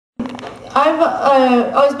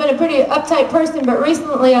I've always been a pretty uptight person, but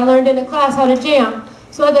recently I learned in a class how to jam.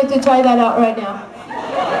 So I'd like to try that out right now.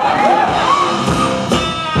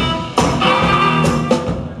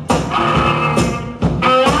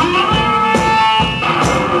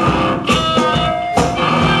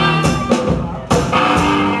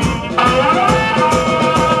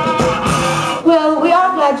 Well, we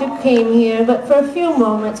are glad you came here, but for a few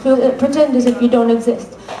moments we'll pretend as if you don't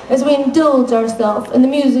exist, as we indulge ourselves in the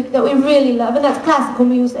music that we really love, and that's classical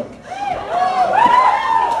music.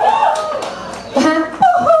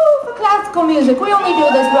 Woohoo for classical music. We only do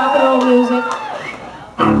this rock and roll music.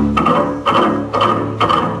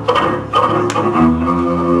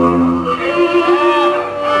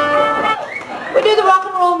 We do the rock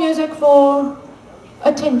and roll music for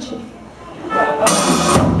attention.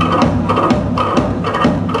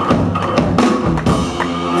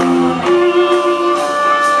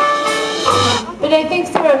 But I think,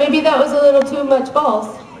 Sarah, maybe that was a little too much balls.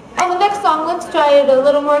 On the next song, let's try it a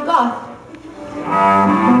little more goth.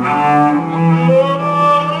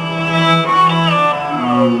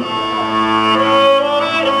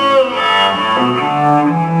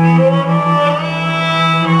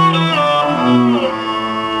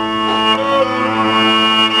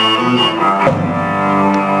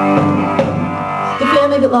 The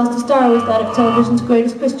family that lost a star was that of television's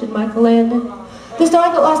greatest Christian, Michael Landon. The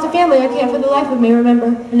star that lost a family I can't for the life of me remember,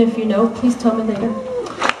 and if you know, please tell me later.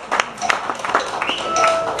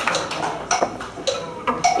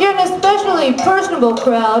 You're an especially personable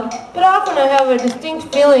crowd, but often I have a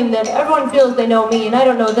distinct feeling that everyone feels they know me and I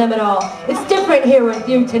don't know them at all. It's different here with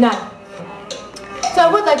you tonight. So I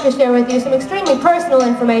would like to share with you some extremely personal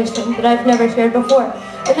information that I've never shared before,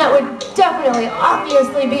 and that would definitely,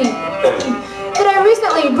 obviously be that I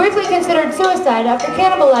recently briefly considered suicide after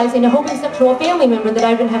cannibalizing a homosexual family member that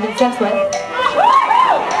I've been having sex with.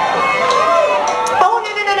 Oh,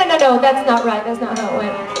 no, that's not right. That's not how it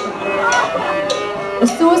went. A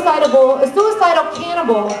suicidal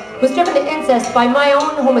cannibal was driven to incest by my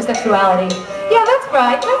own homosexuality. Yeah, that's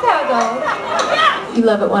right. That's how it goes. You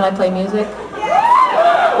love it when I play music?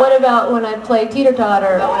 What about when I play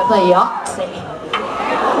teeter-totter or when I play Yahtzee?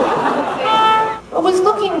 I was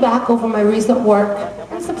looking back over my recent work,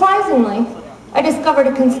 and surprisingly, I discovered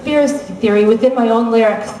a conspiracy theory within my own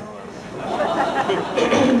lyrics.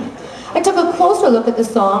 I took a closer look at the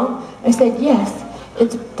song. I said, yes,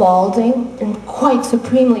 it's balding and quite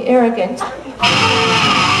supremely arrogant.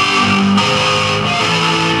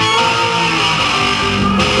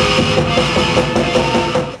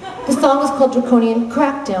 The song is called Draconian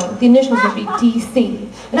Crackdown. The initials would be DC.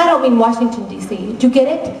 And I don't mean Washington, D.C. Do you get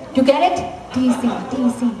it? Do you get it? DC,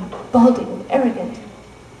 DC, balding, arrogant.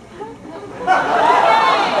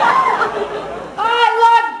 I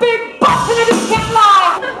love big butts and I just can't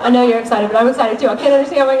lie! I know you're excited, but I'm excited too. I can't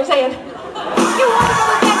understand what you're saying. You want to know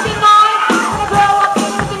the sexy line? I'm gonna grow up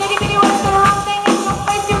and with an itty-bitty with the wrong thing and no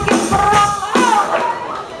place you can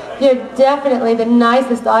corrupt. You're definitely the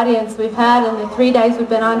nicest audience we've had in the 3 days we've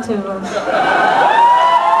been on tour.